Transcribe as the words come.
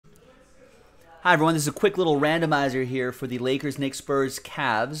Hi, everyone. This is a quick little randomizer here for the Lakers, Knicks, Spurs,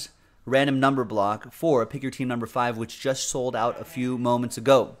 Cavs random number block for Pick Your Team number 5, which just sold out a few moments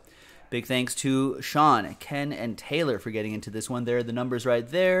ago. Big thanks to Sean, Ken, and Taylor for getting into this one. There are the numbers right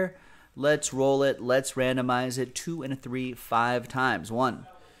there. Let's roll it. Let's randomize it. 2 and a 3, 5 times. 1,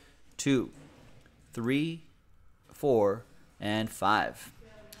 2, 3, 4, and 5.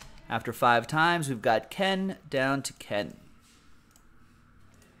 After 5 times, we've got Ken down to Ken.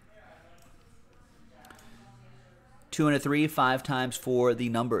 2 and a 3, 5 times for the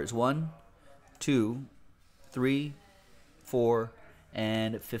numbers. 1, 2, 3, 4,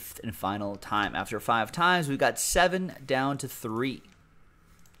 and 5th and final time. After 5 times, we've got 7 down to 3.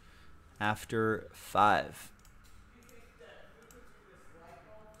 After 5.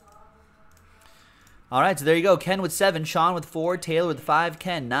 All right, so there you go. Ken with 7, Sean with 4, Taylor with 5,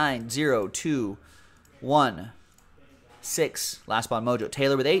 Ken 9, 0, 2, 1, 6. Last spot mojo.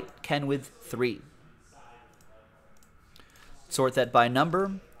 Taylor with 8, Ken with 3. Sort that by number.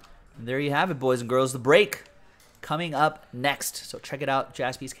 And there you have it, boys and girls. The break coming up next. So check it out,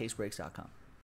 jaspyscasebreaks.com.